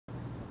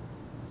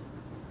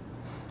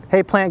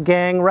Hey plant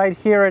gang, right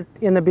here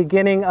in the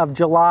beginning of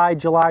July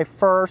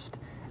 1st,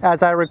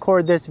 as I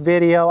record this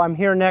video, I'm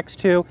here next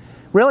to,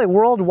 really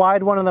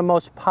worldwide, one of the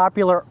most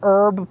popular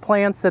herb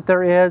plants that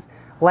there is,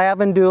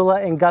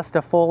 Lavandula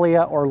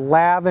angustifolia, or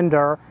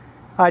lavender.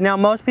 Now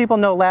most people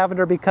know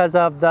lavender because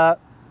of the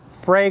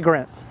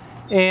fragrance.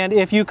 And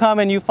if you come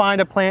and you find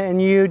a plant and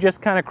you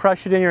just kind of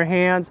crush it in your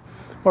hands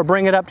or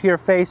bring it up to your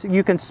face,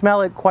 you can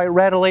smell it quite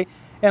readily.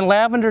 And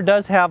lavender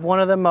does have one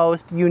of the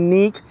most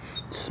unique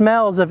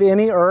smells of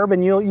any herb,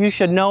 and you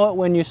should know it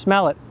when you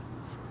smell it.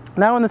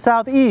 Now in the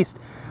southeast,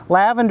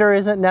 lavender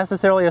isn't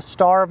necessarily a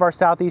star of our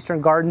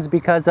southeastern gardens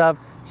because of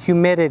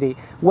humidity.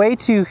 Way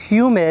too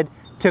humid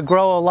to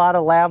grow a lot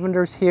of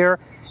lavenders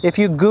here. If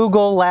you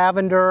Google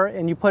lavender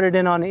and you put it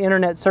in on an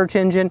internet search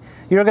engine,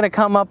 you're going to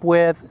come up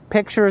with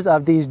pictures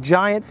of these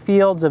giant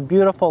fields of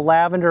beautiful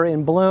lavender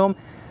in bloom.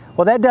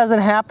 Well, that doesn't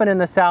happen in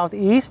the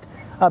southeast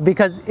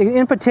because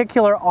in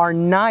particular our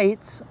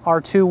nights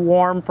are too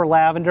warm for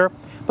lavender.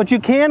 But you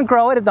can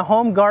grow it at the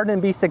home garden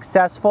and be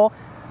successful.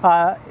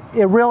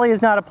 It really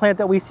is not a plant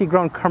that we see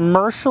grown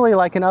commercially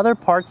like in other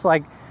parts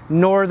like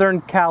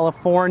Northern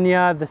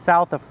California, the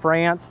south of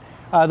France,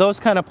 those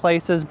kind of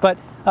places. But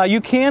you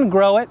can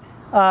grow it.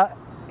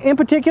 In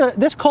particular,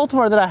 this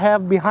cultivar that I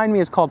have behind me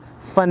is called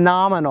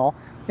Phenomenal,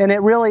 and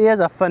it really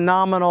is a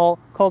phenomenal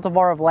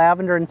cultivar of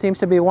lavender and seems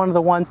to be one of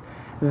the ones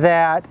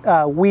that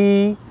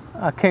we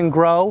can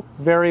grow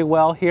very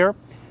well here.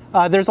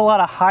 There's a lot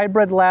of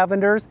hybrid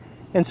lavenders,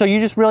 and so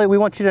we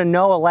want you to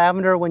know a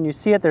lavender when you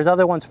see it. There's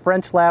other ones,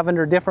 French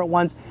lavender, different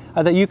ones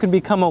that you can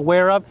become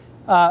aware of.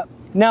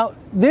 Now,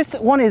 this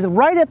one is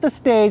right at the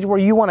stage where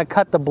you want to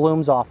cut the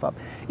blooms off of.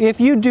 If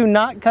you do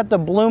not cut the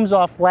blooms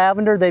off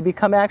lavender, they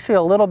become actually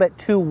a little bit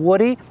too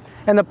woody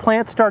and the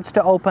plant starts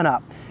to open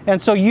up.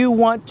 And so you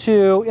want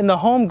to, in the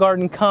home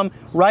garden, come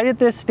right at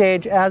this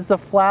stage as the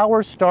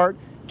flowers start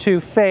to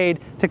fade,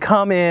 to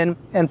come in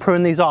and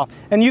prune these off.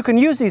 And you can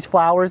use these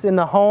flowers in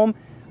the home.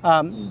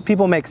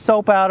 People make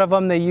soap out of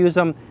them. They use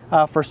them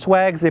for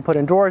swags. They put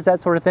in drawers, that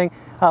sort of thing.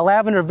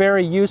 Lavender,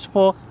 very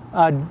useful.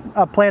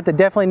 A plant that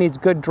definitely needs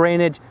good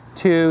drainage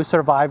to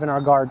survive in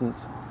our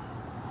gardens.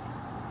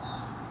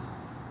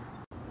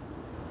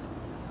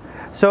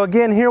 So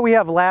again, here we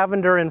have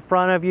lavender in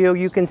front of you.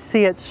 You can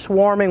see it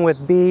swarming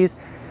with bees.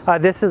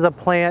 This is a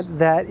plant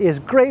that is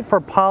great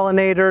for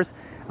pollinators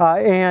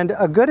and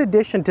a good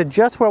addition to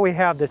just where we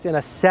have this in a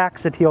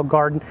saxatile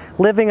garden.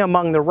 Living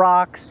among the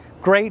rocks,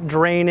 great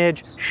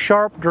drainage,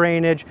 sharp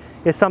drainage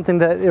is something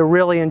that it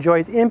really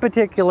enjoys. In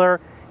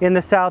particular, in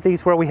the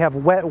southeast where we have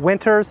wet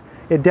winters,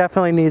 it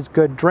definitely needs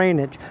good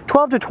drainage.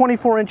 12 to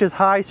 24 inches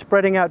high,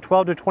 spreading out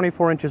 12 to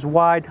 24 inches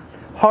wide.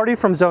 Hardy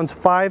from zones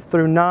 5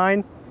 through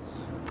 9.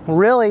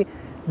 Really,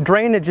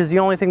 drainage is the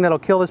only thing that'll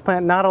kill this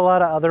plant, not a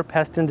lot of other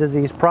pest and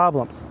disease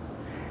problems.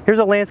 Here's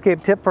a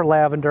landscape tip for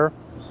lavender.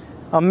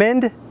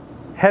 Amend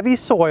heavy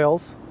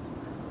soils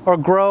or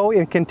grow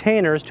in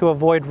containers to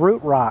avoid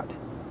root rot.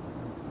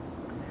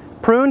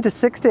 Prune to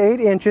 6 to 8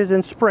 inches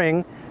in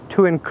spring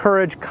to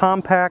encourage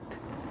compact,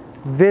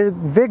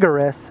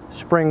 vigorous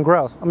spring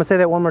growth. I'm going to say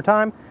that one more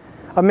time.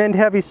 Amend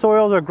heavy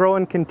soils or grow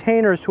in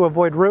containers to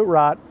avoid root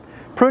rot.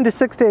 Prune to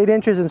 6 to 8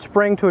 inches in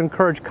spring to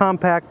encourage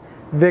compact,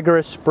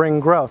 vigorous spring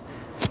growth.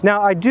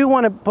 Now I do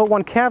want to put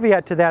one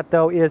caveat to that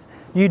though, is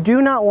you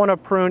do not want to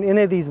prune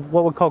any of these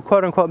what we call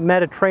quote-unquote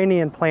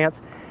Mediterranean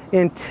plants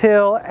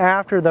until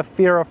after the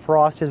fear of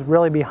frost is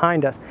really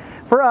behind us.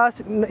 For us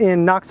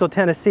in Knoxville,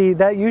 Tennessee,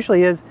 that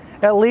usually is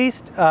at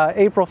least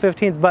April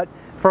 15th, but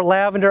for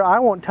lavender, I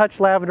won't touch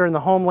lavender in the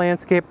home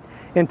landscape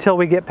until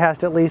we get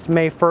past at least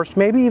May 1st,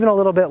 maybe even a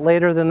little bit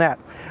later than that.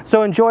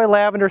 So enjoy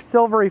lavender,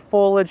 silvery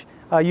foliage.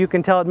 You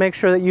can tell it, make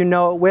sure that you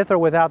know it with or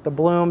without the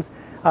blooms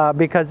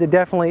because it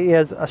definitely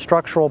is a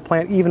structural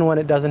plant even when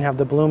it doesn't have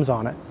the blooms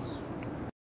on it.